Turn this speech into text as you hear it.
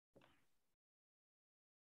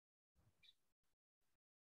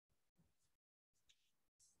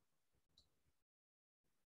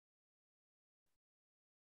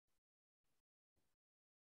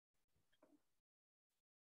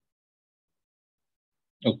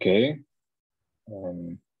Okay.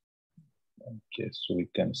 Okay, so we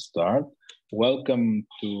can start. Welcome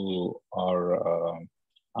to our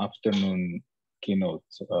afternoon keynote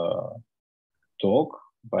talk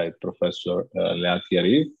by Professor Leeat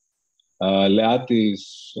Yariv. Leeat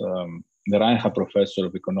is the Reinhardt Professor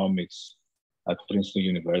of Economics at Princeton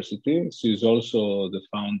University. She is also the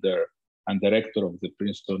founder and director of the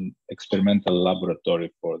Princeton Experimental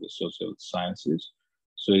Laboratory for the Social Sciences.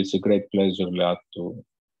 So it's a great pleasure, Leeat, to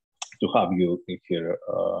have you here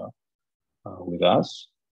with us.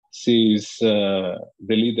 She is the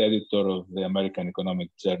lead editor of the American economic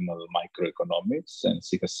journal Macroeconomics, and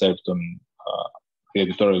she has served on the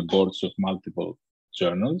editorial boards of multiple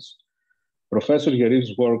journals. Professor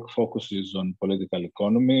Yariv's work focuses on political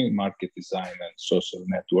economy, market design, and social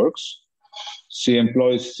networks. She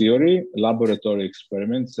employs theory, laboratory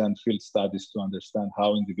experiments, and field studies to understand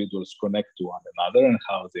how individuals connect to one another and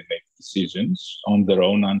how they make decisions on their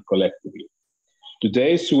own and collectively.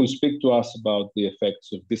 Today, she will speak to us about the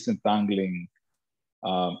effects of disentangling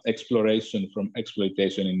exploration from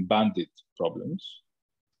exploitation in bandit problems.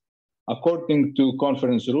 According to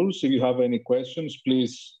conference rules, if you have any questions,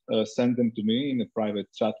 please send them to me in a private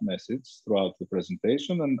chat message throughout the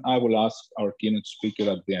presentation, and I will ask our keynote speaker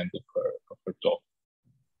at the end of her talk.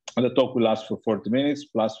 And the talk will last for 40 minutes,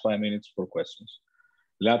 plus 5 minutes for questions.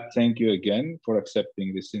 Leeat, thank you again for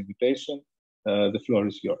accepting this invitation. The floor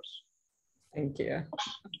is yours. Thank you.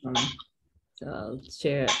 So I'll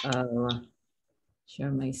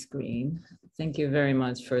share my screen. Thank you very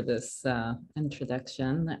much for this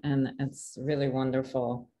introduction, and it's really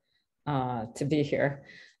wonderful to be here.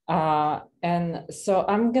 And so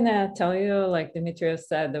I'm gonna tell you, like Dimitrios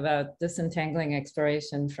said, about disentangling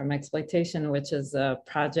exploration from exploitation, which is a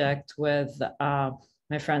project with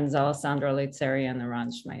my friends Alessandro Lizzeri and Eran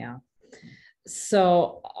Shmaya.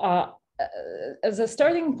 So as a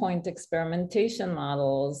starting point, experimentation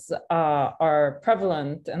models are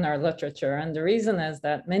prevalent in our literature. And the reason is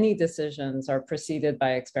that many decisions are preceded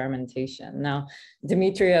by experimentation. Now,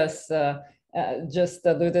 Dimitrios just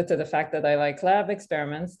alluded to the fact that I like lab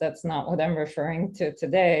experiments. That's not what I'm referring to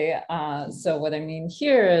today. So what I mean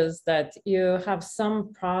here is that you have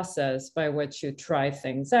some process by which you try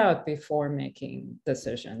things out before making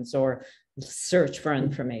decisions or search for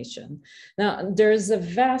information. Now, there's a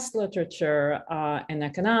vast literature in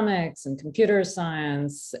economics and computer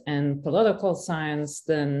science and political science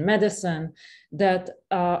and medicine that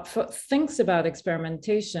thinks about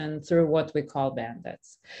experimentation through what we call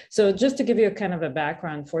bandits. So just to give you kind of a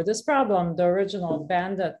background for this problem, the original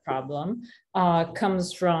bandit problem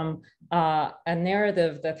comes from a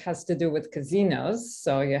narrative that has to do with casinos.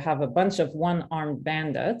 So you have a bunch of one-armed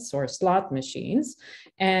bandits or slot machines.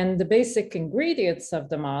 And the basic ingredients of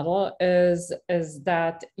the model is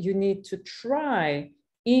that you need to try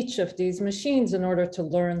each of these machines in order to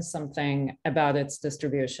learn something about its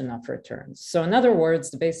distribution of returns. So in other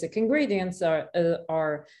words, the basic ingredients are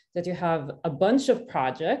that you have a bunch of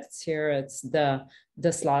projects. Here it's the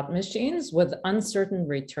slot machines with uncertain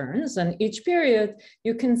returns. And each period,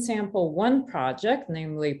 you can sample one project,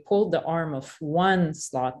 namely pull the arm of one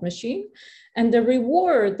slot machine. And the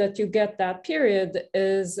reward that you get that period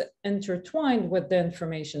is intertwined with the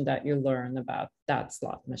information that you learn about that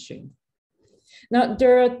slot machine. Now,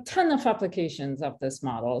 there are a ton of applications of this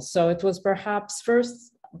model. So it was perhaps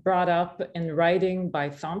first brought up in writing by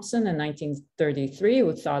Thompson in 1933,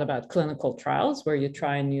 who thought about clinical trials where you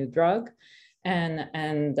try a new drug.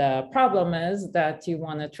 And the problem is that you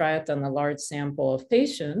want to try it on a large sample of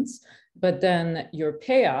patients, but then your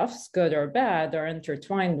payoffs, good or bad, are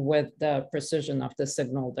intertwined with the precision of the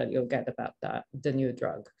signal that you'll get about the new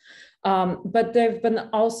drug. But they've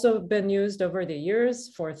also been used over the years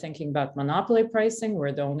for thinking about monopoly pricing,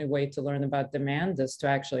 where the only way to learn about demand is to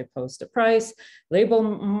actually post a price,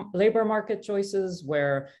 labor market choices,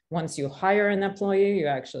 where once you hire an employee, you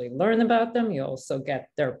actually learn about them. You also get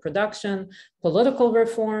their production, political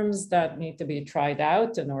reforms that need to be tried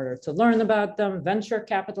out in order to learn about them, venture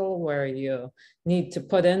capital, where you need to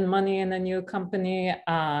put in money in a new company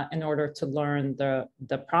in order to learn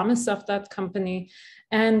the promise of that company,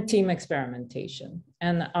 and team experimentation.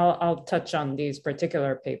 And I'll touch on these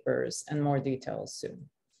particular papers in more detail soon.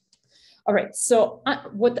 All right, so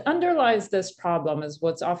what underlies this problem is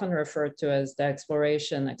what's often referred to as the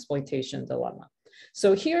exploration-exploitation dilemma.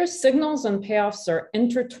 So here, signals and payoffs are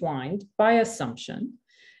intertwined by assumption.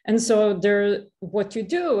 And so what you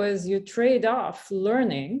do is you trade off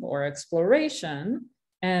learning or exploration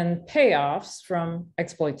and payoffs from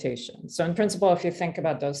exploitation. So in principle, if you think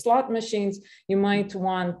about those slot machines, you might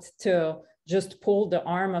want to just pull the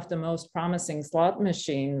arm of the most promising slot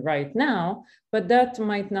machine right now, but that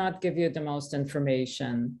might not give you the most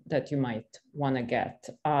information that you might want to get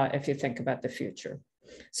if you think about the future.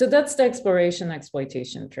 So that's the exploration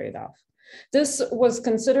exploitation trade-off. This was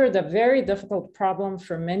considered a very difficult problem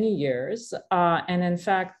for many years. And in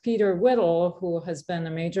fact, Peter Whittle, who has been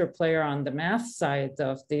a major player on the math side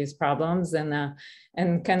of these problems and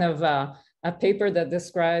kind of a paper that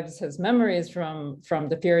describes his memories from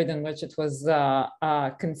the period in which it was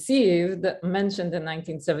conceived, mentioned in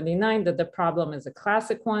 1979 that the problem is a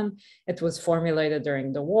classic one. It was formulated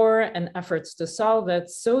during the war, and efforts to solve it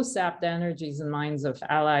so sapped the energies and minds of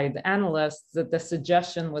Allied analysts that the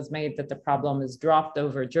suggestion was made that the problem is dropped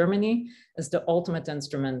over Germany as the ultimate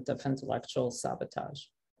instrument of intellectual sabotage.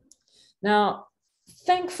 Now,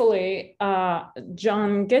 thankfully,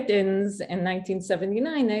 John Gittins in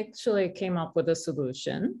 1979 actually came up with a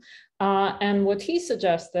solution. And what he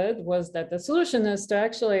suggested was that the solution is to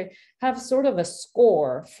actually have sort of a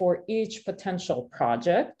score for each potential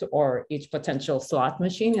project or each potential slot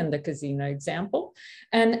machine in the casino example.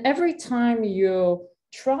 And every time you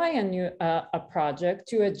try a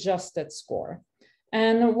project, you adjust its score.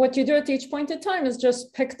 And what you do at each point in time is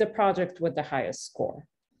just pick the project with the highest score.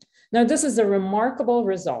 Now, this is a remarkable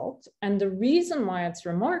result. And the reason why it's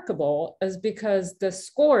remarkable is because the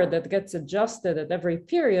score that gets adjusted at every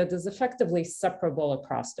period is effectively separable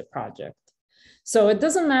across the project. So it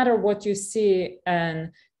doesn't matter what you see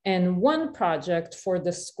in one project for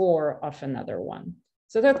the score of another one.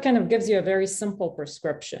 So that kind of gives you a very simple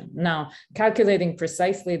prescription. Now, calculating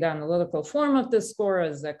precisely the analytical form of the score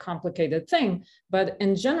is a complicated thing, but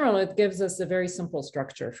in general, it gives us a very simple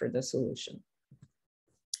structure for the solution.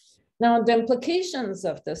 Now, the implications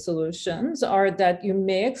of the solutions are that you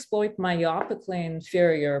may exploit myopically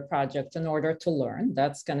inferior project in order to learn.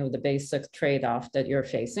 That's kind of the basic trade-off that you're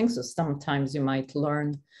facing. So sometimes you might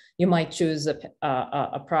learn, you might choose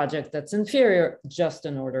a project that's inferior just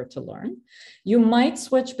in order to learn. You might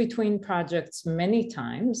switch between projects many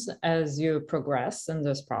times as you progress in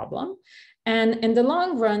this problem. And in the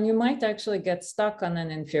long run, you might actually get stuck on an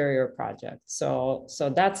inferior project. So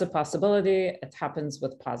that's a possibility. It happens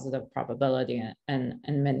with positive probability in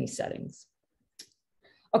many settings.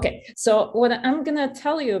 Okay, so what I'm gonna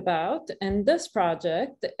tell you about in this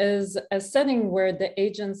project is a setting where the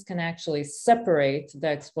agents can actually separate the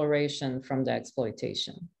exploration from the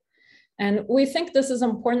exploitation. And we think this is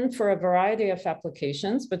important for a variety of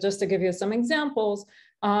applications, but just to give you some examples,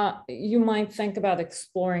 you might think about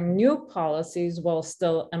exploring new policies while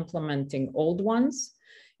still implementing old ones.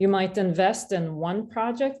 You might invest in one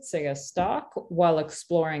project, say a stock, while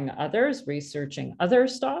exploring others, researching other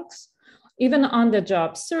stocks. Even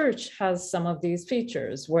on-the-job search has some of these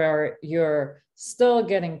features where you're still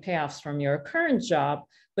getting payoffs from your current job,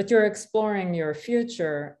 but you're exploring your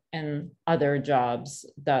future in other jobs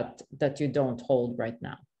that you don't hold right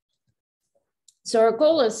now. So our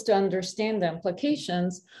goal is to understand the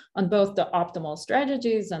implications on both the optimal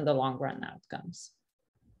strategies and the long run outcomes.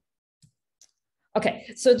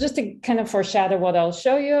 Okay, so just to kind of foreshadow what I'll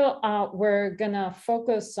show you, we're gonna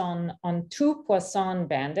focus on two Poisson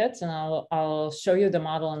bandits, and I'll show you the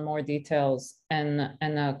model in more details in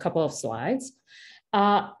a couple of slides.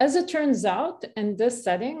 As it turns out, in this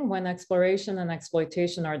setting, when exploration and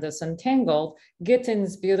exploitation are disentangled,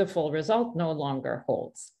 Gittins' beautiful result no longer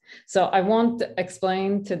holds. So I won't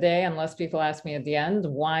explain today, unless people ask me at the end,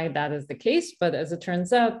 why that is the case. But as it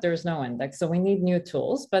turns out, there's no index. So we need new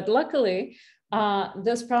tools. But luckily,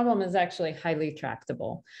 this problem is actually highly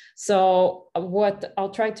tractable. So what I'll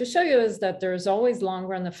try to show you is that there's always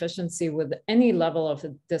long-run efficiency with any level of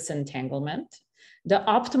disentanglement. The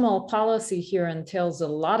optimal policy here entails a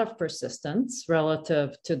lot of persistence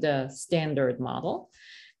relative to the standard model.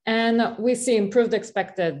 And we see improved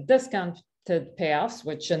expected discounted payoffs,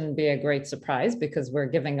 which shouldn't be a great surprise because we're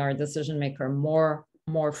giving our decision maker more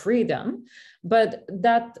freedom. But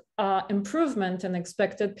that improvement in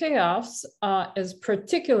expected payoffs is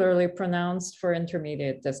particularly pronounced for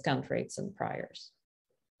intermediate discount rates and priors.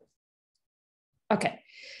 Okay,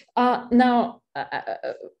 now,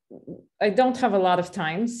 I don't have a lot of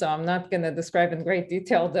time, so I'm not going to describe in great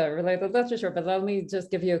detail the related literature, but let me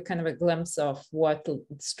just give you kind of a glimpse of what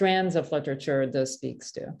strands of literature this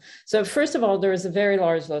speaks to. So first of all, there is a very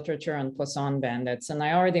large literature on Poisson bandits, and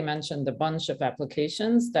I already mentioned a bunch of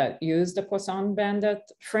applications that use the Poisson bandit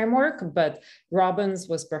framework, but Robbins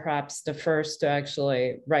was perhaps the first to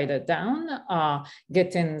actually write it down.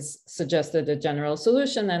 Gittins suggested a general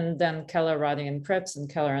solution, and then Keller, Roddy, and Cripps and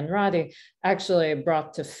Keller and Roddy actually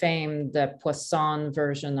brought to fame the Poisson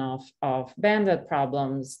version of bandit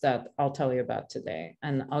problems that I'll tell you about today.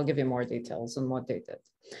 And I'll give you more details on what they did.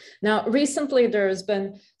 Now, recently, there's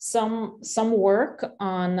been some work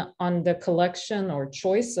on the collection or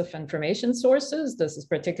choice of information sources. This is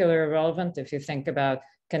particularly relevant if you think about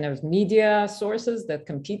kind of media sources that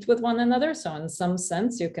compete with one another. So in some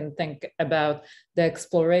sense, you can think about the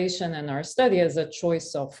exploration in our study as a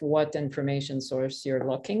choice of what information source you're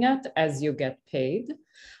looking at as you get paid.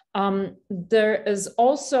 There is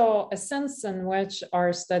also a sense in which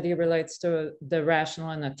our study relates to the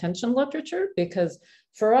rational and attention literature, because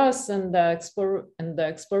for us in the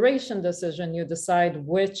exploration decision, you decide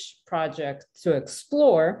which project to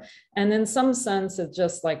explore. And in some sense, it's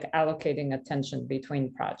just like allocating attention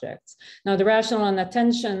between projects. Now, the rational and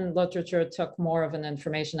attention literature took more of an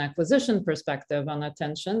information acquisition perspective on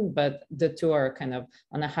attention, but the two are kind of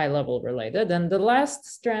on a high level related. And the last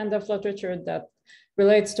strand of literature that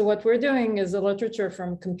relates to what we're doing is a literature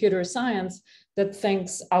from computer science that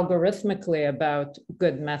thinks algorithmically about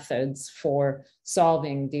good methods for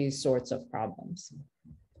solving these sorts of problems.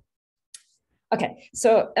 Okay,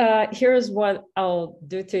 so here's what I'll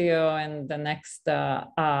do to you in the next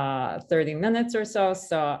 30 minutes or so.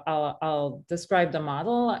 So I'll describe the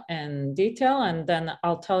model in detail, and then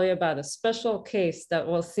I'll tell you about a special case that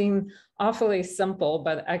will seem awfully simple,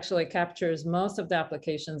 but actually captures most of the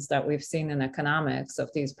applications that we've seen in economics of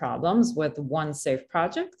these problems with one safe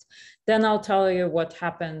project. Then I'll tell you what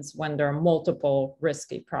happens when there are multiple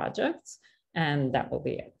risky projects, and that will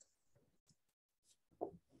be it.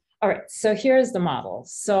 All right, so here's the model.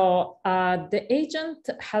 So the agent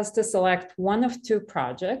has to select one of two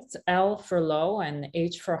projects, L for low and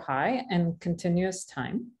H for high, and continuous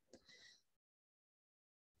time.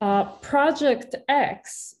 Project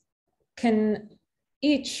X can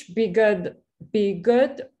each be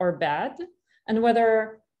good or bad, and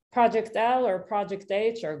whether project L or project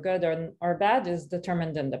H are good or bad is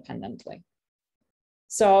determined independently.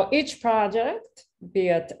 So each project, be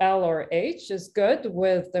it L or H, is good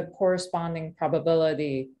with the corresponding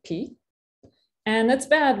probability P, and it's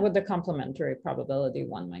bad with the complementary probability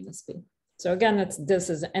 1 minus P. So again, this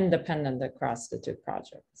is independent across the two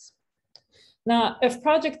projects. Now, if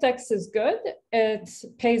project X is good, it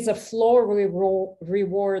pays a floor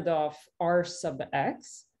reward of R sub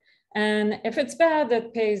X, and if it's bad,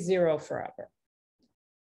 it pays 0 forever.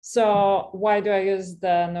 So why do I use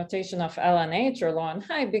the notation of L and H or low and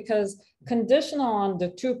high? Because conditional on the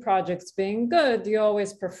two projects being good, you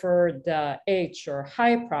always prefer the H or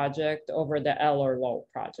high project over the L or low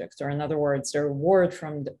project. Or in other words, the reward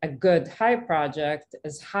from a good high project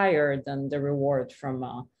is higher than the reward from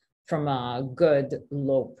a good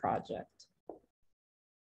low project.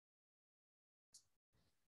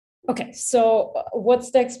 Okay, so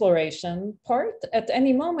what's the exploration part? At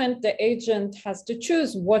any moment, the agent has to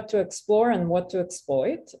choose what to explore and what to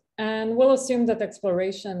exploit. And we'll assume that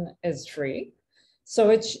exploration is free.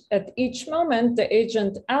 So at each moment, the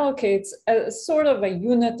agent allocates a sort of a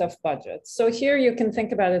unit of budget. So here you can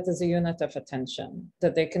think about it as a unit of attention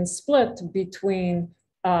that they can split between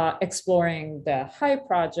exploring the high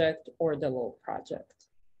project or the low project.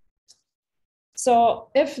 So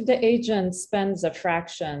if the agent spends a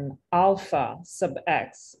fraction alpha sub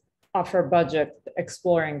X of her budget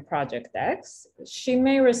exploring project X, she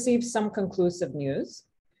may receive some conclusive news.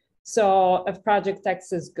 So if project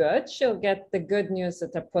X is good, she'll get the good news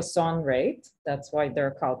at a Poisson rate. That's why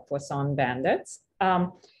they're called Poisson bandits.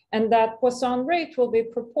 And that Poisson rate will be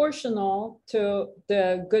proportional to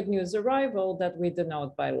the good news arrival that we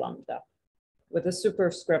denote by lambda, with a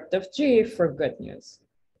superscript of G for good news.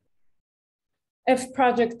 If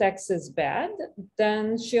project X is bad,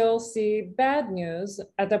 then she'll see bad news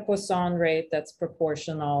at a Poisson rate that's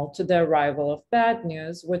proportional to the arrival of bad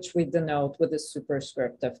news, which we denote with a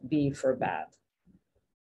superscript of B for bad.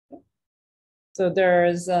 So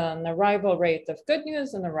there's an arrival rate of good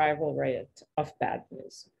news and arrival rate of bad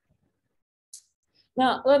news.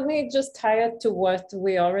 Now, let me just tie it to what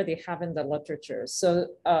we already have in the literature. So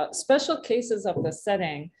special cases of the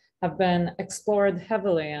setting have been explored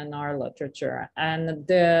heavily in our literature. And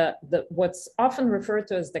what's often referred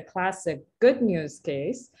to as the classic good news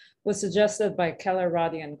case was suggested by Keller,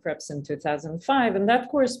 Roddy, and Cripps in 2005. And that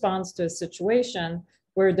corresponds to a situation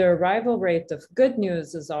where the arrival rate of good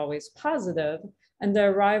news is always positive and the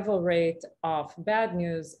arrival rate of bad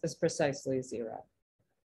news is precisely 0.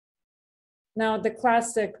 Now, the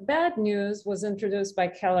classic bad news was introduced by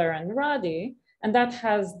Keller and Roddy, and that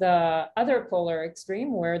has the other polar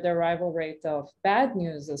extreme where the arrival rate of bad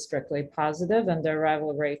news is strictly positive and the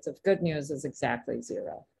arrival rate of good news is exactly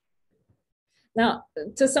 0. Now,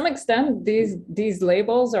 to some extent, these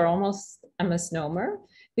labels are almost a misnomer,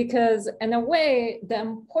 because in a way, the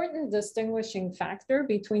important distinguishing factor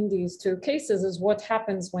between these two cases is what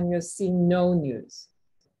happens when you see no news.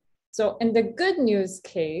 So in the good news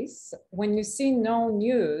case, when you see no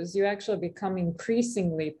news, you actually become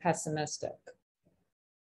increasingly pessimistic.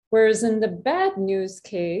 Whereas in the bad news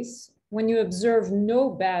case, when you observe no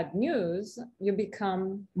bad news, you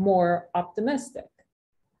become more optimistic.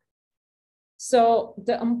 So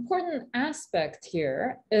the important aspect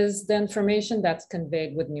here is the information that's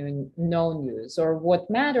conveyed with no news, or what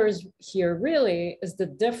matters here really is the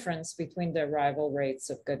difference between the arrival rates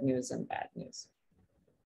of good news and bad news.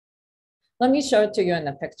 Let me show it to you in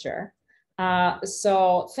a picture.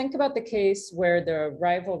 So think about the case where the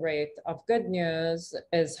arrival rate of good news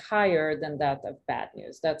is higher than that of bad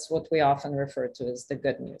news. That's what we often refer to as the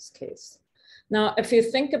good news case. Now, if you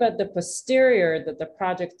think about the posterior that the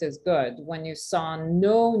project is good, when you saw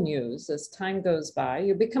no news as time goes by,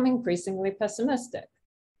 you become increasingly pessimistic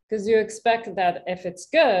because you expect that if it's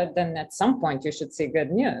good, then at some point you should see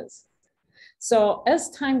good news. So as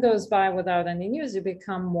time goes by without any news, you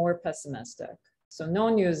become more pessimistic. So no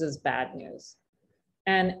news is bad news.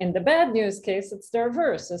 And in the bad news case, it's the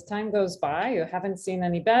reverse. As time goes by, you haven't seen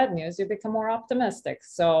any bad news, you become more optimistic.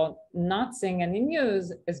 So not seeing any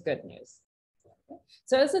news is good news.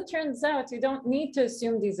 So as it turns out, you don't need to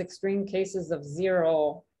assume these extreme cases of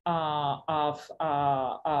zero on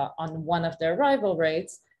one of the arrival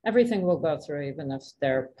rates. Everything will go through even if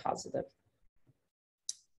they're positive.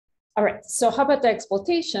 All right, so how about the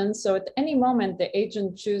exploitation? So at any moment, the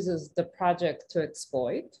agent chooses the project to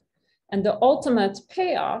exploit, and the ultimate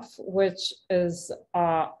payoff, which is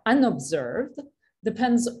unobserved,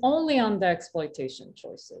 depends only on the exploitation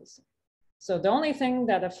choices. So the only thing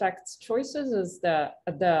that affects choices is the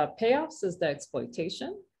payoffs is the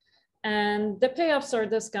exploitation, and the payoffs are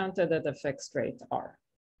discounted at a fixed rate R.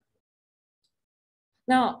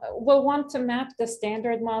 Now, we'll want to map the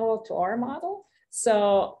standard model to our model.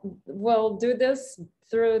 So we'll do this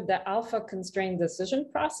through the alpha constrained decision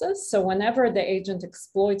process. So whenever the agent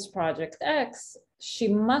exploits project X, she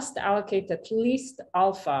must allocate at least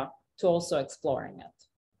alpha to also exploring it.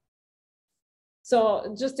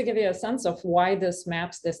 So just to give you a sense of why this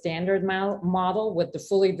maps the standard model with the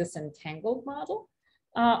fully disentangled model,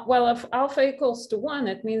 well, if alpha equals to 1,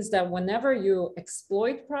 it means that whenever you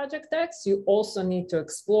exploit project X, you also need to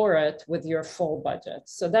explore it with your full budget.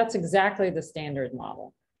 So that's exactly the standard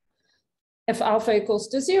model. If alpha equals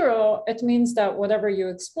to 0, it means that whatever you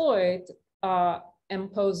exploit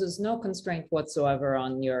imposes no constraint whatsoever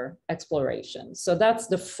on your exploration. So that's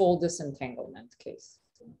the full disentanglement case.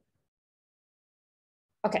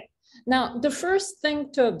 Okay, now the first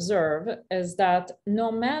thing to observe is that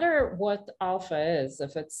no matter what alpha is,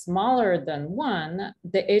 if it's smaller than 1,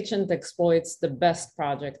 the agent exploits the best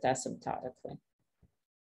project asymptotically.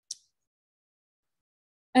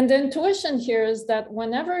 And the intuition here is that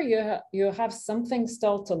whenever you have something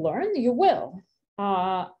still to learn, you will.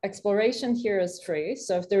 Exploration here is free.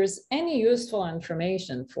 So if there's any useful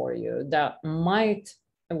information for you that might,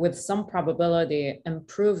 with some probability,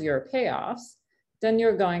 improve your payoffs, then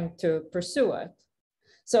you're going to pursue it.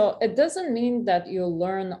 So it doesn't mean that you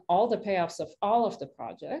learn all the payoffs of all of the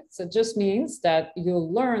projects. It just means that you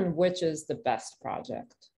learn which is the best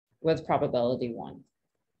project with probability 1.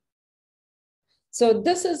 So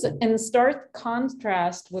this is in stark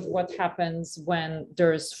contrast with what happens when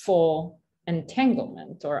there's full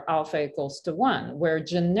entanglement or alpha equals to 1, where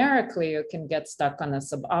generically you can get stuck on a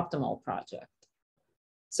suboptimal project.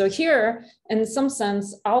 So here, in some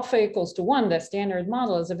sense, alpha equals to 1, the standard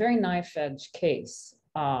model, is a very knife-edge case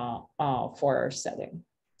for our setting.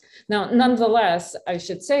 Now, nonetheless, I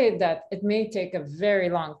should say that it may take a very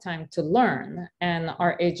long time to learn, and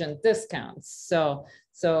our agent discounts. So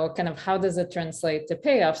kind of how does it translate to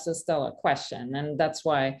payoffs is still a question. And that's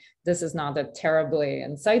why this is not a terribly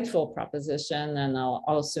insightful proposition. And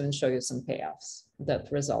I'll soon show you some payoffs that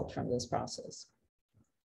result from this process.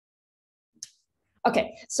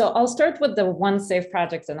 Okay, so I'll start with the 1 safe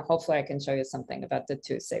project, and hopefully I can show you something about the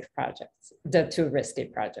 2 safe projects, the 2 risky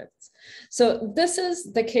projects. So this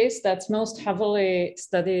is the case that's most heavily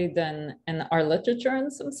studied in our literature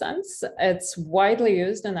in some sense. It's widely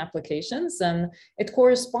used in applications, and it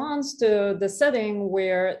corresponds to the setting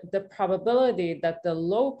where the probability that the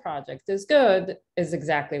low project is good is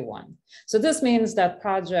exactly 1. So this means that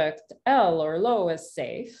project L or low is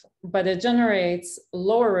safe, but it generates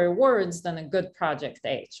lower rewards than a good project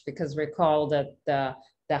H, because recall that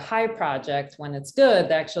the high project, when it's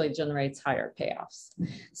good, actually generates higher payoffs.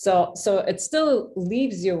 So it still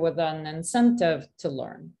leaves you with an incentive to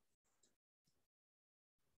learn.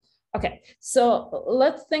 Okay, so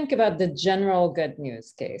let's think about the general good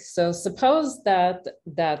news case. So suppose that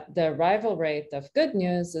the arrival rate of good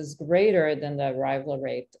news is greater than the arrival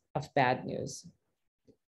rate of bad news.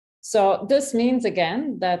 So this means,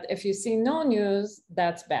 again, that if you see no news,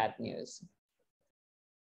 that's bad news.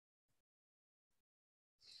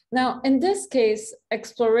 Now, in this case,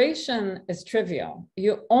 exploration is trivial.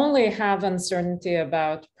 You only have uncertainty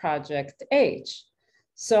about project H.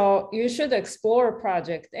 So you should explore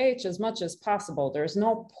project H as much as possible. There's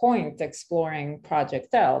no point exploring project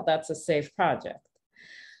L. That's a safe project.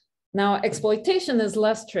 Now, exploitation is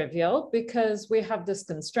less trivial because we have this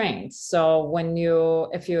constraint. So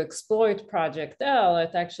if you exploit project L,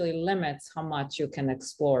 it actually limits how much you can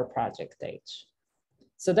explore project H.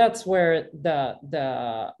 So that's where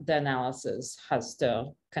the analysis has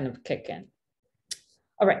to kind of kick in.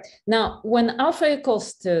 All right, now when alpha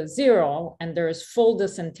equals to 0 and there is full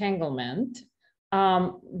disentanglement,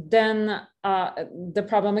 then the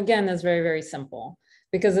problem again is very, very simple,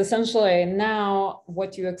 because essentially now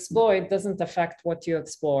what you exploit doesn't affect what you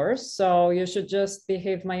explore. So you should just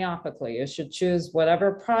behave myopically. You should choose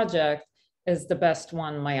whatever project is the best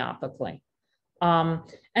one myopically.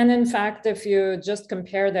 And in fact, if you just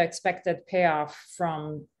compare the expected payoff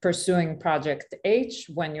from pursuing project H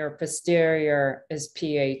when your posterior is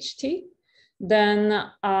PHT, then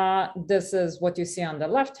this is what you see on the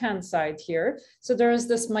left-hand side here. So there is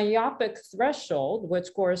this myopic threshold, which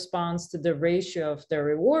corresponds to the ratio of the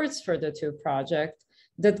rewards for the two projects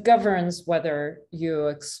that governs whether you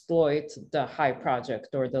exploit the high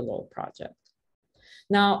project or the low project.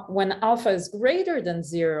 Now, when alpha is greater than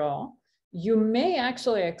 0, you may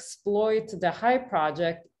actually exploit the high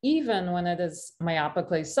project even when it is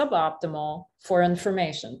myopically suboptimal for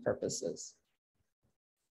information purposes.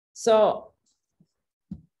 So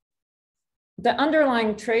the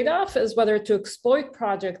underlying trade-off is whether to exploit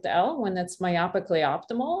project L when it's myopically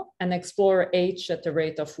optimal and explore H at the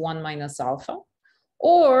rate of 1 minus alpha,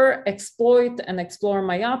 or exploit and explore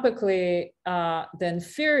myopically the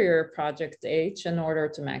inferior project H in order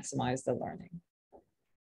to maximize the learning.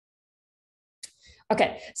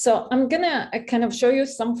 Okay, so I'm gonna kind of show you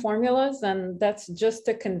some formulas, and that's just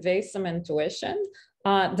to convey some intuition.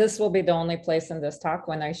 This will be the only place in this talk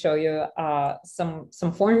when I show you some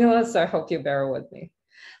formulas, so I hope you bear with me.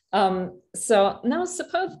 So now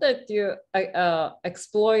suppose that you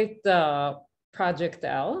exploit the project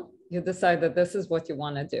L, you decide that this is what you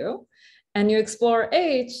wanna do, and you explore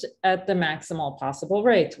H at the maximal possible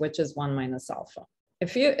rate, which is 1 minus alpha.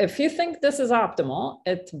 If you think this is optimal,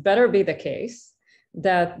 it better be the case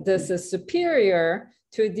that this is superior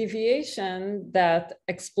to a deviation that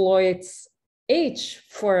exploits H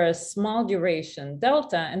for a small duration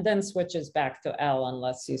delta and then switches back to L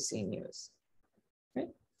unless you see news. Right?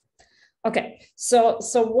 Okay, so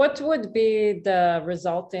what would be the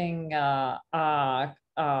resulting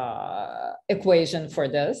equation for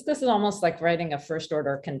this? This is almost like writing a first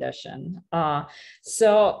order condition.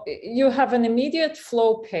 So you have an immediate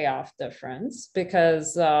flow payoff difference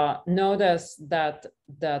because notice that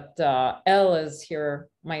L is here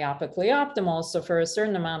myopically optimal. So for a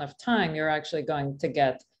certain amount of time, you're actually going to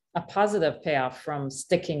get a positive payoff from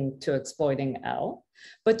sticking to exploiting L,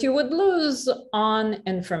 but you would lose on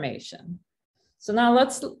information. So now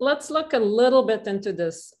let's look a little bit into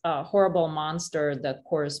this horrible monster that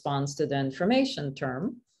corresponds to the information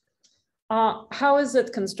term. How is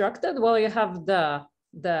it constructed? Well, you have the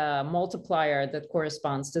multiplier that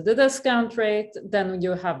corresponds to the discount rate. Then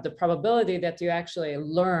you have the probability that you actually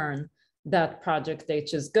learn that project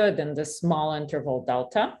H is good in this small interval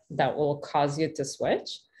delta that will cause you to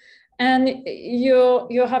switch. And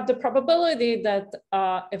you have the probability that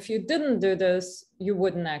if you didn't do this, you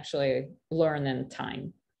wouldn't actually learn in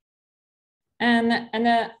time. And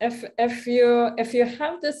if you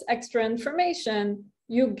have this extra information,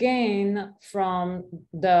 you gain from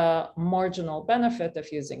the marginal benefit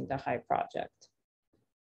of using the high project.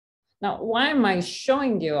 Now, why am I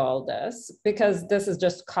showing you all this? Because this is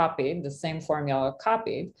just copied, the same formula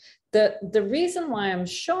copied. The reason why I'm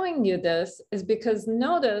showing you this is because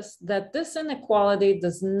notice that this inequality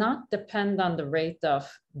does not depend on the rate of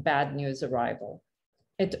bad news arrival.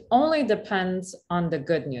 It only depends on the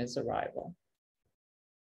good news arrival.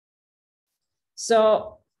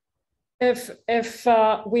 So if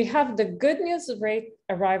we have the good news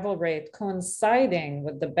arrival rate coinciding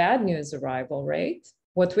with the bad news arrival rate,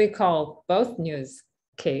 what we call both news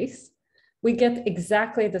case, we get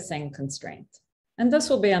exactly the same constraint. And this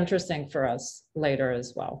will be interesting for us later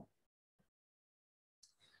as well.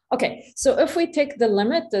 Okay, so if we take the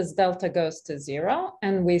limit as delta goes to 0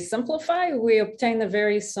 and we simplify, we obtain a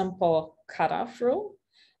very simple cutoff rule.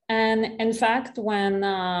 And in fact, when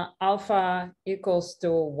alpha equals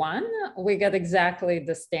to 1, we get exactly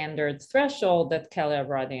the standard threshold that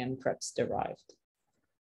Kelly-Abradi and Cripps derived.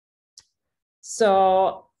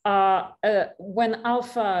 So when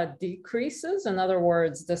alpha decreases, in other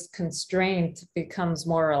words, this constraint becomes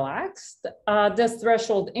more relaxed, this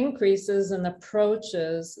threshold increases and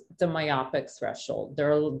approaches the myopic threshold.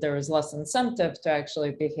 There is less incentive to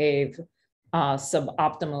actually behave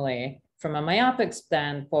suboptimally from a myopic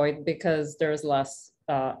standpoint because there's less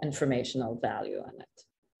informational value in it.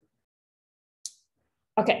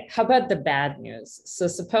 Okay, how about the bad news? So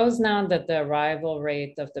suppose now that the arrival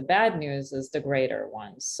rate of the bad news is the greater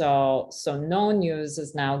one. So no news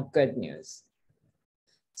is now good news.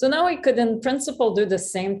 So now we could in principle do the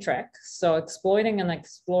same trick. So exploiting and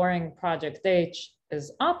exploring project H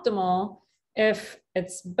is optimal if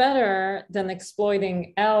it's better than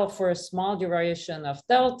exploiting L for a small duration of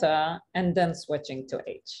delta and then switching to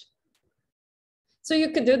H. So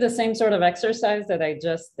you could do the same sort of exercise that I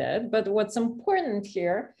just did, but what's important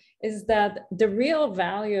here is that the real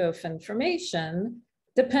value of information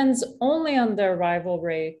depends only on the arrival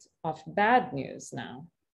rate of bad news now.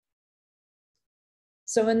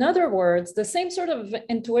 So in other words, the same sort of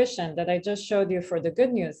intuition that I just showed you for the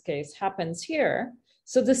good news case happens here.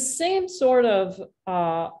 So the same sort of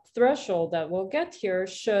threshold that we'll get here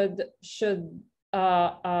should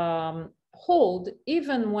hold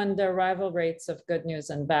even when the arrival rates of good news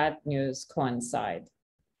and bad news coincide.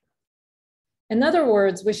 In other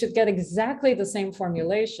words, we should get exactly the same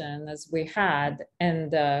formulation as we had in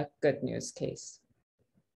the good news case.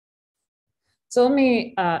 So let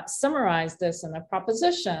me summarize this in a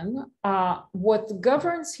proposition. What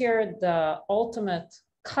governs here the ultimate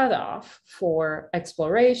cutoff for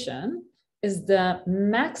exploration is the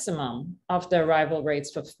maximum of the arrival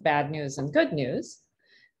rates of bad news and good news.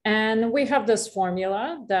 And we have this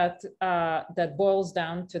formula that, that boils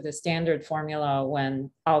down to the standard formula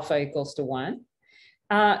when alpha equals to 1.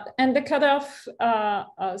 And the cutoff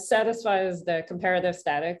satisfies the comparative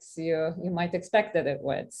statics you might expect that it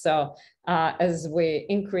would. So as we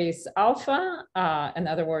increase alpha, in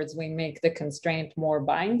other words, we make the constraint more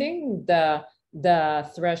binding, the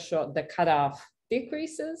threshold, the cutoff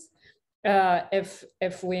decreases.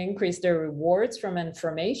 If we increase the rewards from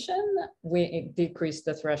information, we decrease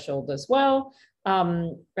the threshold as well.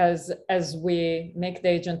 As we make the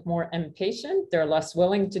agent more impatient, they're less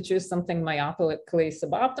willing to choose something myopically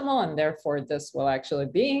suboptimal, and therefore this will actually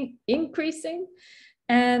be increasing.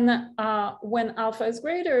 And when alpha is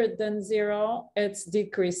greater than 0, it's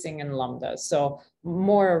decreasing in lambda. So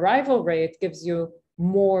more arrival rate gives you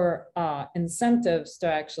more incentives to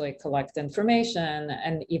actually collect information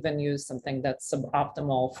and even use something that's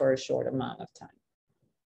suboptimal for a short amount of time.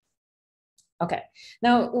 Okay,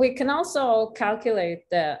 now we can also calculate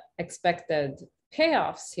the expected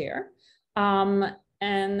payoffs here. And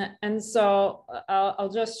so I'll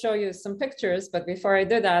just show you some pictures, but before I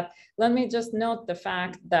do that, let me just note the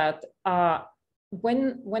fact that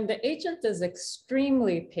when the agent is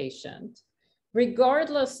extremely patient,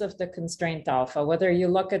 regardless of the constraint alpha, whether you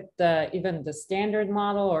look at even the standard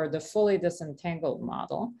model or the fully disentangled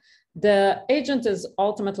model, the agent is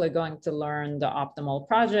ultimately going to learn the optimal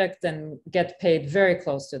project and get paid very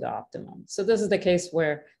close to the optimum. So this is the case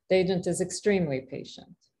where the agent is extremely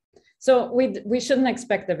patient. So we shouldn't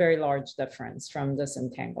expect a very large difference from this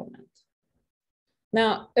entanglement.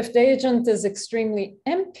 Now, if the agent is extremely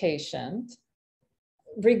impatient,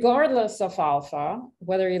 regardless of alpha,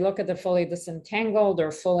 whether you look at the fully disentangled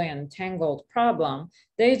or fully entangled problem,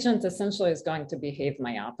 the agent essentially is going to behave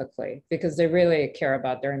myopically because they really care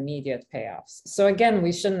about their immediate payoffs. So again,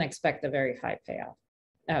 we shouldn't expect a very high payoff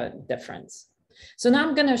difference. So now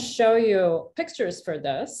I'm going to show you pictures for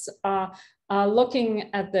this, looking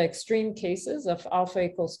at the extreme cases of alpha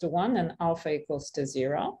equals to 1 and alpha equals to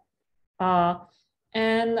 0.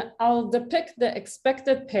 And I'll depict the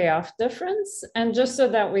expected payoff difference. And just so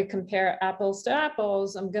that we compare apples to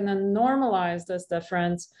apples, I'm going to normalize this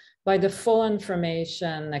difference by the full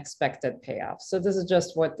information expected payoff. So this is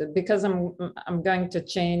just because I'm going to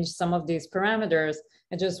change some of these parameters,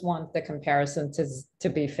 I just want the comparison to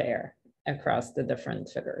be fair across the different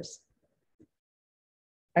figures.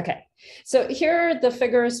 Okay, so here are the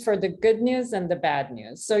figures for the good news and the bad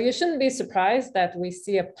news. So you shouldn't be surprised that we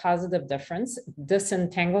see a positive difference.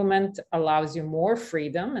 Disentanglement allows you more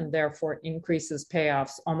freedom and therefore increases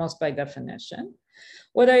payoffs almost by definition.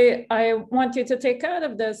 What I want you to take out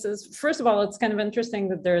of this is, first of all, it's kind of interesting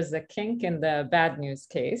that there's a kink in the bad news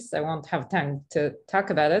case. I won't have time to talk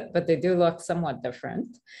about it, but they do look somewhat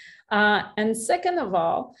different. And second of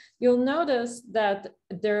all, you'll notice that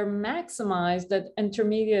they're maximized at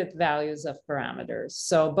intermediate values of parameters.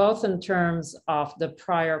 So both in terms of the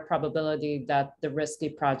prior probability that the risky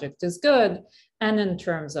project is good, and in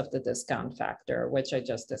terms of the discount factor, which I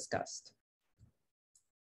just discussed.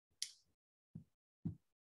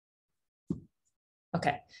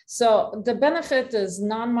 Okay, so the benefit is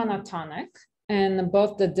non-monotonic in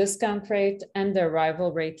both the discount rate and the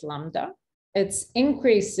arrival rate lambda. It's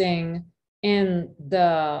increasing in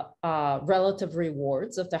the relative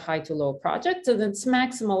rewards of the high to low project, and it's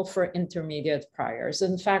maximal for intermediate priors.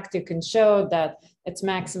 In fact, you can show that it's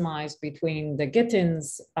maximized between the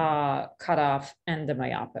Gittins cutoff and the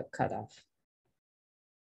myopic cutoff.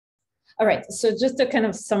 All right, so just to kind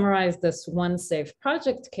of summarize this one safe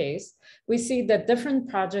project case, we see that different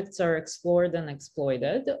projects are explored and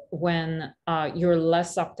exploited when you're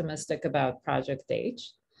less optimistic about project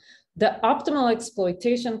H. The optimal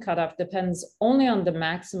exploitation cutoff depends only on the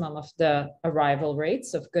maximum of the arrival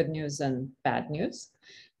rates of good news and bad news.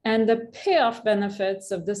 And the payoff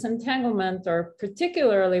benefits of disentanglement are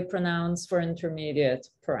particularly pronounced for intermediate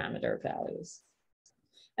parameter values.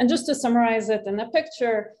 And just to summarize it in a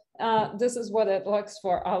picture, this is what it looks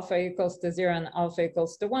for alpha equals to 0 and alpha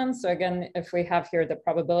equals to 1. So again, if we have here the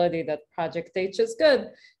probability that project H is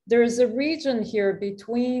good, there is a region here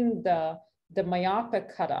between the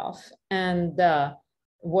myopic cutoff and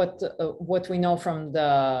what we know from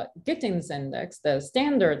the Gittins index, the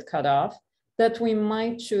standard cutoff, that we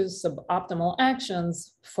might choose suboptimal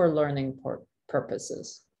actions for learning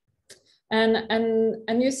purposes.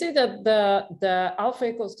 And you see that the alpha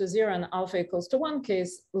equals to 0 and alpha equals to 1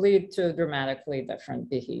 case lead to dramatically different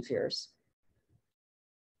behaviors.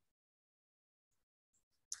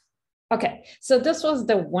 Okay, so this was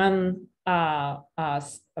the one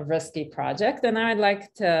risky project, and I'd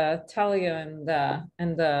like to tell you in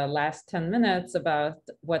the last 10 minutes about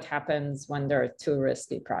what happens when there are two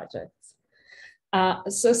risky projects.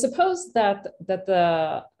 So suppose that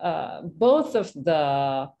both of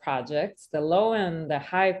the projects, the low and the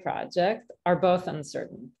high project, are both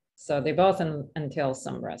uncertain. So they both entail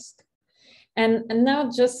some risk. And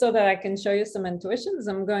now, just so that I can show you some intuitions,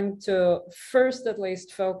 I'm going to first at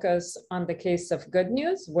least focus on the case of good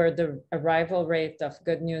news, where the arrival rate of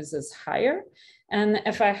good news is higher. And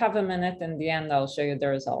if I have a minute in the end, I'll show you the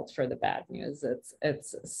result for the bad news.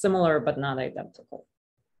 It's similar, but not identical.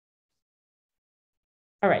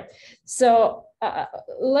 All right, so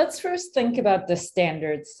let's first think about the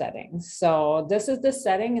standard setting. So this is the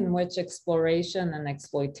setting in which exploration and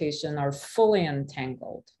exploitation are fully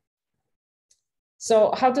entangled.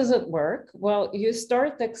 So how does it work? Well, you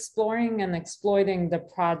start exploring and exploiting the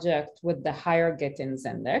project with the higher Gittins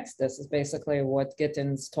index. This is basically what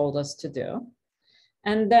Gittins told us to do.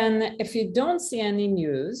 And then if you don't see any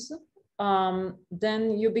news,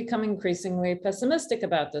 then you become increasingly pessimistic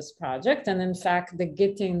about this project. And in fact, the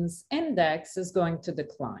Gittins index is going to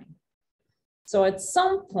decline. So at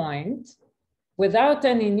some point, without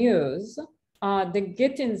any news, the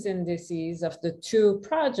Gittins indices of the two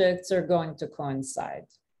projects are going to coincide.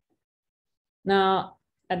 Now,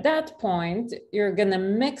 at that point, you're going to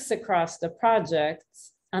mix across the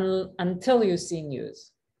projects until you see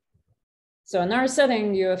news. So in our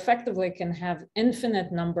setting, you effectively can have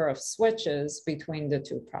infinite number of switches between the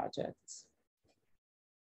two projects.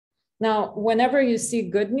 Now, whenever you see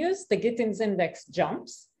good news, the Gittins index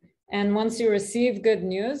jumps. And once you receive good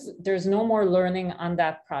news, there's no more learning on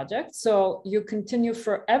that project. So you continue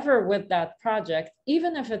forever with that project,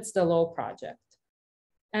 even if it's the low project.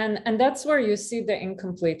 And that's where you see the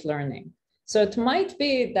incomplete learning. So it might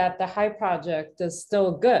be that the high project is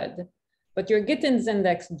still good, but your Gittins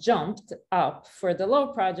index jumped up for the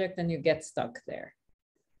low project and you get stuck there.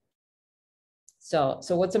 So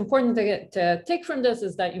what's important to take from this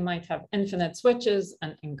is that you might have infinite switches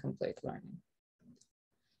and incomplete learning.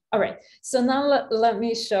 All right, so now let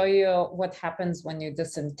me show you what happens when you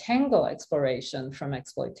disentangle exploration from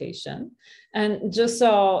exploitation. And just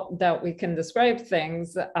so that we can describe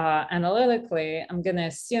things analytically, I'm going to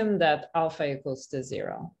assume that alpha equals to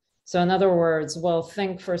 0. So in other words, we'll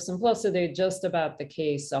think for simplicity just about the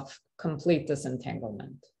case of complete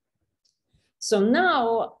disentanglement. So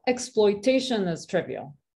now exploitation is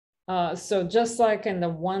trivial. So just like in the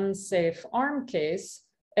one safe arm case,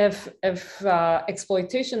 if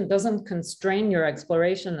exploitation doesn't constrain your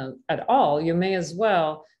exploration at all, you may as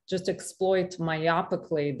well just exploit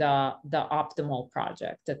myopically the optimal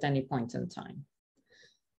project at any point in time.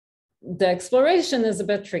 The exploration is a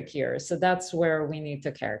bit trickier, so that's where we need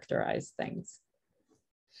to characterize things.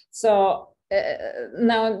 So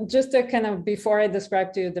now, just to kind of, before I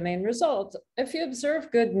describe to you the main result, if you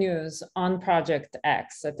observe good news on project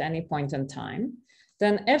X at any point in time,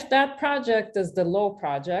 then if that project is the low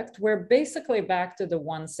project, we're basically back to the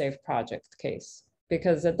one safe project case,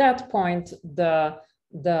 because at that point, the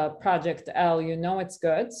project L, you know it's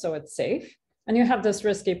good, so it's safe. And you have this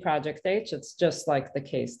risky project H, it's just like the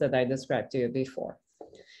case that I described to you before.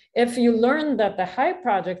 If you learn that the high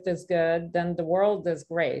project is good, then the world is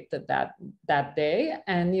great that day,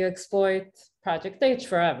 and you exploit project H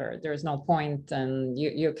forever. There's no point, and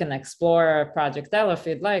you can explore project L if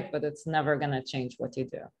you'd like, but it's never gonna change what you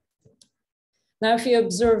do. Now, if you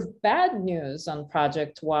observe bad news on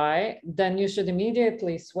project Y, then you should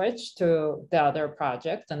immediately switch to the other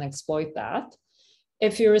project and exploit that.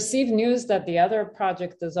 If you receive news that the other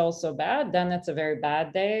project is also bad, then it's a very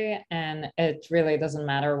bad day, and it really doesn't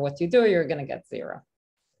matter what you do, you're gonna get 0.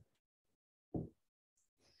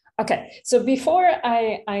 Okay, so before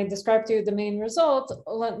I describe to you the main result,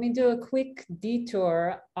 let me do a quick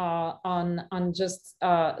detour on just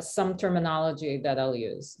some terminology that I'll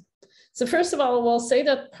use. So first of all, we'll say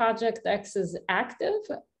that project X is active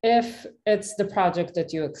if it's the project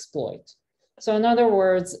that you exploit. So in other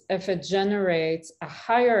words, if it generates a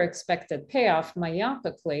higher expected payoff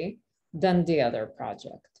myopically than the other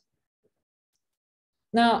project.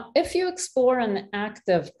 Now, if you explore an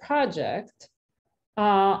active project,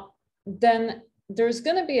 then there's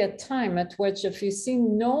going to be a time at which if you see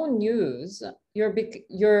no news,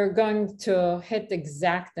 you're going to hit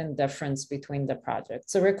exact indifference between the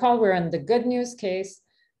projects. So recall, we're in the good news case.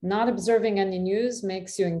 Not observing any news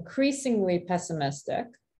makes you increasingly pessimistic.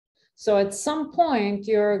 So at some point,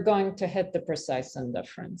 you're going to hit the precise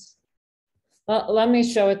indifference. Let me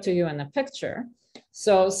show it to you in a picture.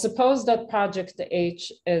 So suppose that project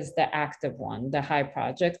H is the active one, the high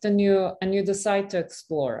project, and you decide to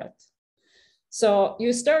explore it. So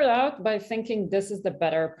you start out by thinking this is the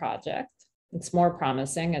better project. It's more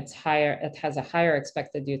promising, it's higher, it has a higher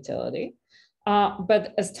expected utility.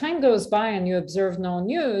 But as time goes by and you observe no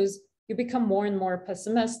news, you become more and more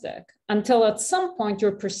pessimistic until at some point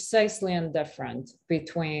you're precisely indifferent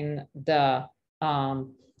between the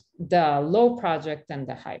low project and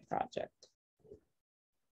the high project.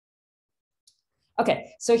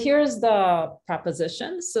 Okay, so here's the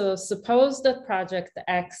proposition. So suppose that project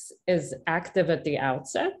X is active at the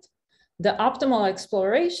outset. The optimal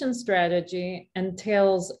exploration strategy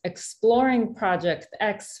entails exploring project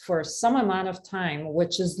X for some amount of time,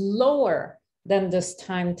 which is lower than this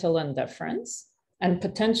time till indifference and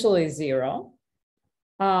potentially 0,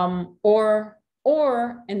 or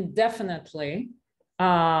indefinitely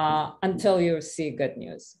until you see good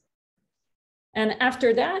news. And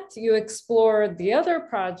after that, you explore the other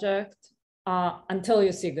project until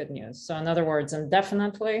you see good news. So in other words,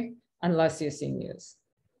 indefinitely, unless you see news.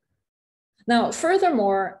 Now,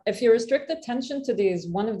 furthermore, if you restrict attention to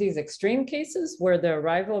one of these extreme cases where the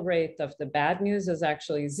arrival rate of the bad news is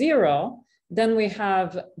actually 0, then we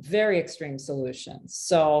have very extreme solutions.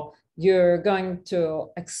 So you're going to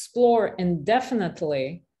explore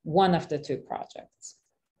indefinitely one of the two projects.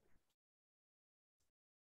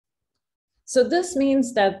 So this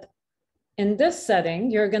means that in this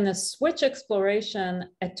setting, you're going to switch exploration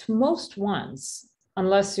at most once,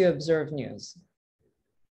 unless you observe news.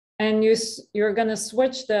 And you're going to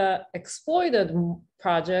switch the exploited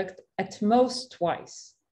project at most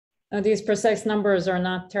twice. Now, these precise numbers are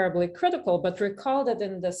not terribly critical, but recall that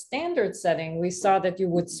in the standard setting, we saw that you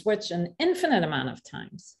would switch an infinite amount of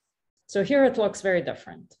times. So here it looks very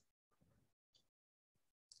different.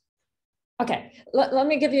 Okay, let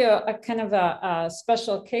me give you a kind of a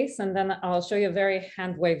special case, and then I'll show you a very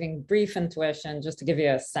hand-waving brief intuition just to give you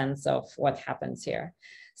a sense of what happens here.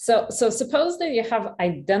 So suppose that you have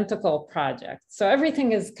identical projects. So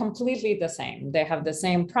everything is completely the same. They have the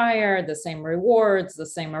same prior, the same rewards, the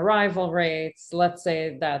same arrival rates. Let's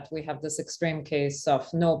say that we have this extreme case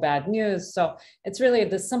of no bad news. So it's really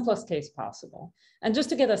the simplest case possible. And just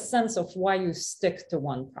to get a sense of why you stick to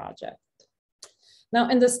one project. Now,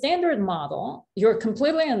 in the standard model, you're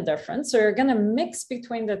completely indifferent. So you're going to mix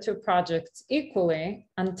between the two projects equally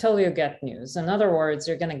until you get news. In other words,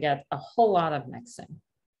 you're going to get a whole lot of mixing.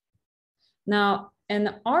 Now, in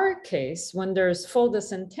our case, when there's full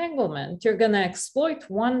disentanglement, you're going to exploit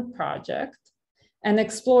one project and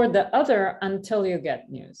explore the other until you get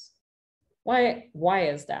news. Why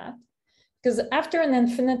is that? Because after an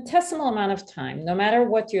infinitesimal amount of time, no matter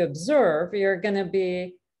what you observe, you're going to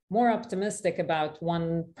be more optimistic about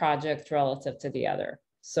one project relative to the other.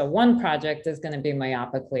 So one project is going to be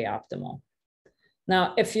myopically optimal.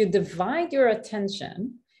 Now, if you divide your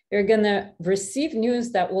attention you're going to receive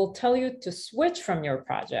news that will tell you to switch from your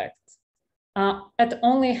project at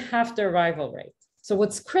only half the arrival rate. So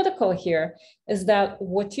what's critical here is that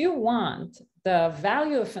what you want, the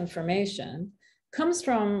value of information, comes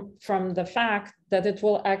from the fact that it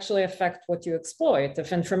will actually affect what you exploit.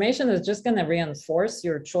 If information is just going to reinforce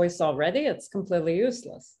your choice already, it's completely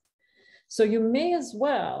useless. So you may as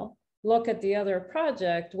well look at the other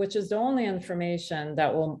project, which is the only information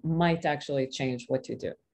that might actually change what you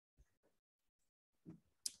do.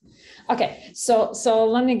 Okay, so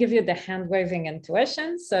let me give you the hand-waving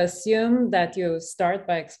intuition. So assume that you start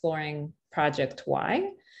by exploring project Y.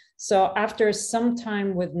 So after some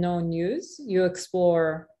time with no news, you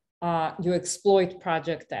exploit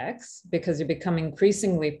project X because you become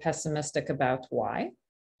increasingly pessimistic about Y.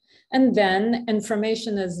 And then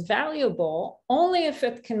information is valuable only if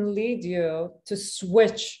it can lead you to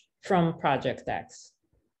switch from project X.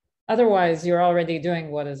 Otherwise, you're already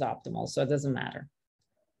doing what is optimal, so it doesn't matter.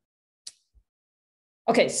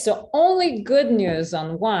 Okay, so only good news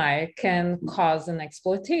on Y can cause an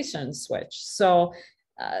exploitation switch. So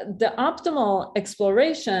the optimal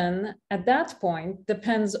exploration at that point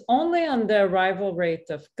depends only on the arrival rate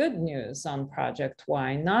of good news on project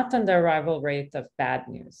Y, not on the arrival rate of bad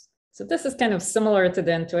news. So this is kind of similar to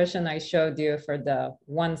the intuition I showed you for the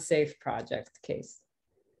one safe project case.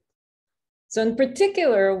 So in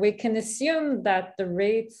particular, we can assume that the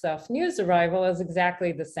rates of news arrival is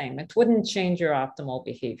exactly the same. It wouldn't change your optimal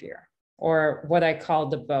behavior, or what I call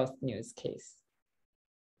the both news case.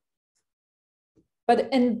 But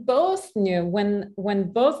in both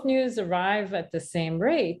when both news arrive at the same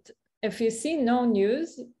rate, if you see no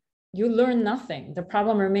news, you learn nothing. The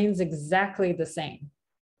problem remains exactly the same.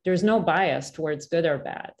 There's no bias towards good or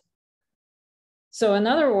bad. So in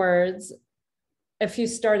other words, if you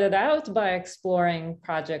started out by exploring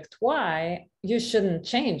project Y, you shouldn't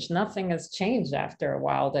change. Nothing has changed after a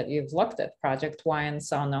while that you've looked at project Y and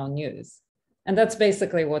saw no news. And that's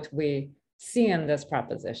basically what we see in this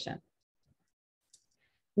proposition.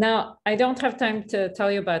 Now, I don't have time to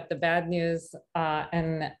tell you about the bad news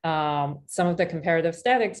and some of the comparative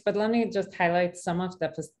statics, but let me just highlight some of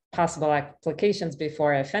the possible applications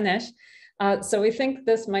before I finish. So we think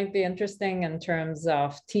this might be interesting in terms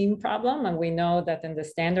of team problem. And we know that in the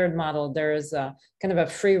standard model, there is a kind of a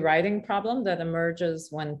free riding problem that emerges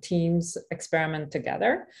when teams experiment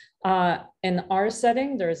together. In our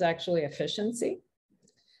setting, there's actually efficiency.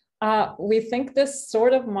 We think this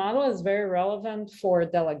sort of model is very relevant for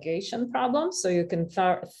delegation problems. So you can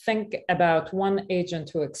think about one agent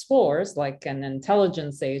who explores, like an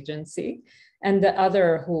intelligence agency, and the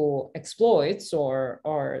other who exploits,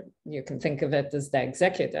 or you can think of it as the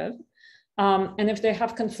executive. And if they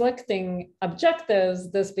have conflicting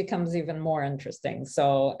objectives, this becomes even more interesting.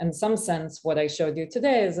 So in some sense, what I showed you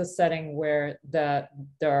today is a setting where there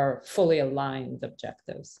are fully aligned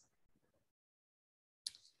objectives.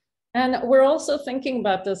 And we're also thinking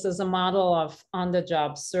about this as a model of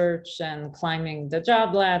on-the-job search and climbing the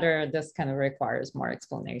job ladder. This kind of requires more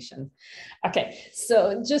explanation. Okay,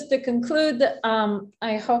 so just to conclude,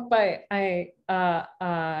 I hope I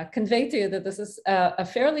convey to you that this is a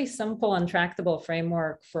fairly simple and tractable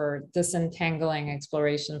framework for disentangling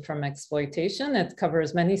exploration from exploitation. It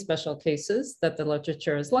covers many special cases that the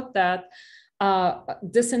literature has looked at.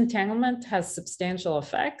 Disentanglement has substantial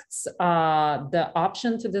effects. The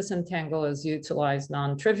option to disentangle is utilized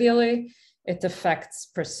non-trivially. It affects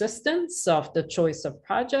persistence of the choice of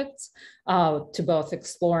projects to both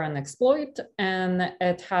explore and exploit. And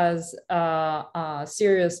it has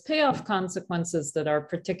serious payoff consequences that are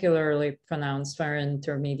particularly pronounced for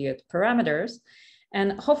intermediate parameters.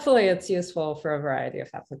 And hopefully it's useful for a variety of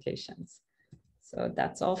applications. So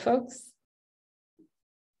that's all, folks.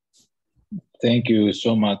 Thank you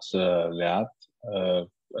so much, Leeat,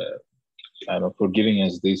 for giving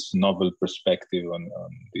us this novel perspective on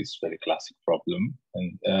this very classic problem.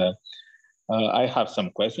 And I have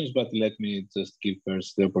some questions, but let me just give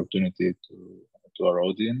first the opportunity to our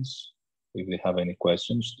audience, if they have any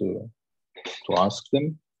questions, to ask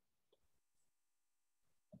them.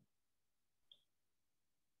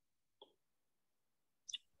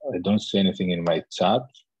 I don't see anything in my chat.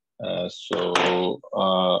 So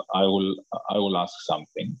I will ask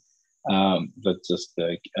something, but just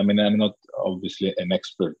I mean, I'm not obviously an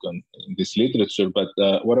expert in this literature, but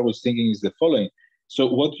what I was thinking is the following. So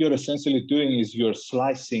what you're essentially doing is you're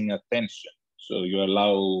slicing attention. So you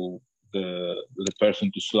allow the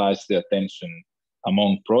person to slice the attention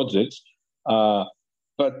among projects,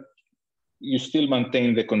 but you still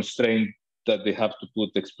maintain the constraint that they have to put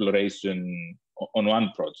exploration on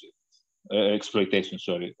one project. exploitation,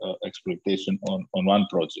 exploitation on one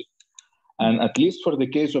project. And at least for the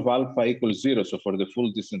case of alpha equals 0, so for the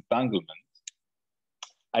full disentanglement,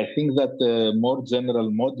 I think that the more general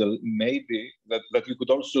model may be that you could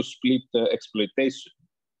also split exploitation.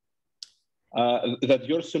 That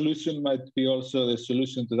your solution might be also the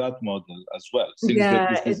solution to that model as well.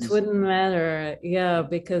 It wouldn't matter. Yeah,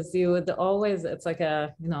 because you would always, it's like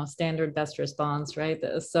a, standard best response, right?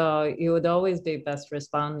 So you would always be best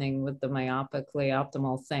responding with the myopically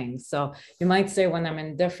optimal thing. So you might say when I'm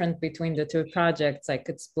indifferent between the two projects, I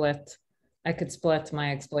could split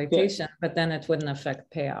my exploitation, but then it wouldn't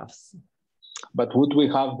affect payoffs. But would we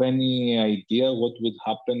have any idea what would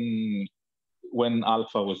happen when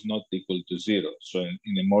alpha was not equal to 0, so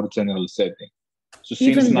in a more general setting? So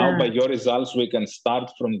since now by your results we can start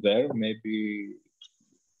from there, maybe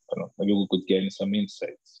maybe we could gain some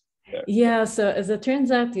insights there. Yeah, so as it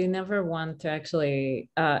turns out, you never want to actually,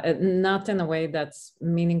 not in a way that's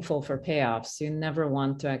meaningful for payoffs, you never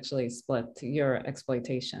want to actually split your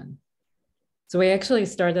exploitation. So we actually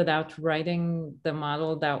started out writing the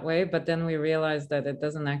model that way, but then we realized that it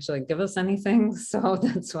doesn't actually give us anything. So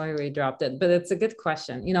that's why we dropped it. But it's a good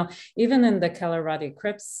question. Even in the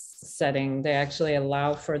Kalerati-Cripps setting, they actually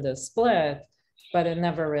allow for the split, but it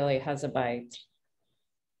never really has a bite.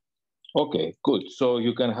 Okay, good. So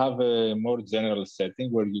you can have a more general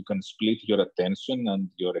setting where you can split your attention and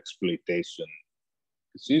your exploitation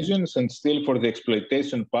decisions, and still for the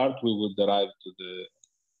exploitation part, we would derive to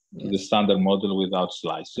the standard model without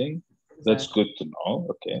slicing. Exactly. That's good to know.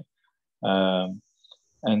 Okay.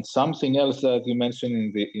 And something else that you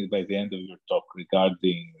mentioned by the end of your talk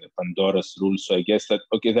regarding Pandora's rules. So I guess that,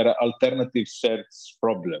 okay, there are alternative search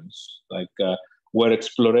problems, like where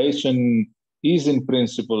exploration is in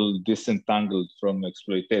principle disentangled from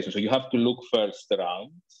exploitation. So you have to look first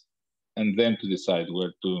around and then to decide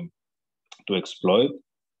where to exploit.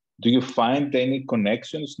 Do you find any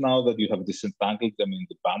connections now that you have disentangled them in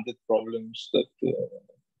the bandit problems that?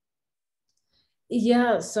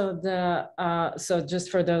 Yeah, so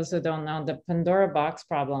just for those who don't know, the Pandora box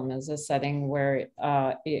problem is a setting where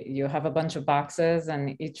you have a bunch of boxes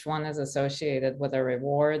and each one is associated with a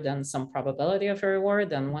reward and some probability of a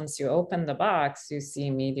reward. And once you open the box, you see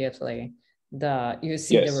immediately the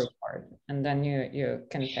reward, and then you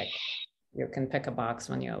can pick. You can pick a box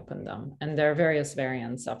when you open them. And there are various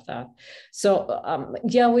variants of that. So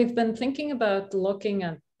yeah, we've been thinking about looking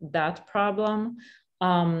at that problem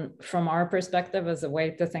from our perspective as a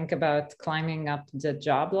way to think about climbing up the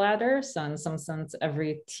job ladder. So in some sense,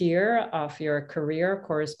 every tier of your career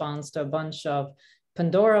corresponds to a bunch of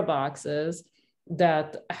Pandora boxes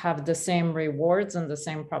that have the same rewards and the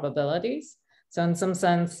same probabilities. So in some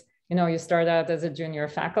sense, you start out as a junior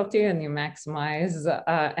faculty and you maximize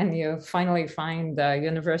and you finally find a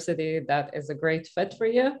university that is a great fit for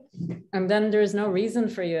you. And then there's no reason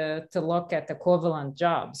for you to look at equivalent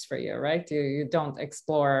jobs for you, right? You don't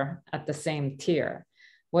explore at the same tier.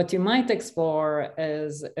 What you might explore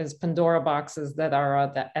is Pandora boxes that are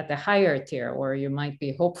at the higher tier, where you might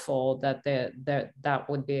be hopeful that that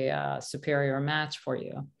would be a superior match for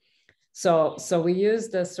you. So we use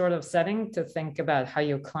this sort of setting to think about how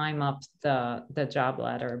you climb up the job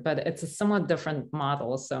ladder, but it's a somewhat different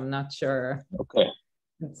model, so I'm not sure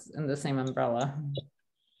it's in the same umbrella.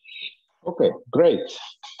 Okay, great.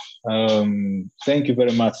 Thank you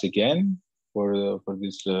very much again for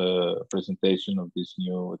this presentation of these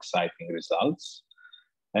new exciting results.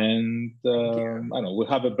 And I don't know, we'll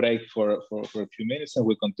have a break for a few minutes and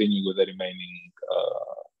we'll continue with the remaining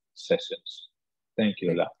sessions. Thank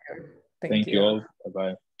you, Ella. Thank you all.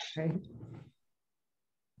 Bye-bye.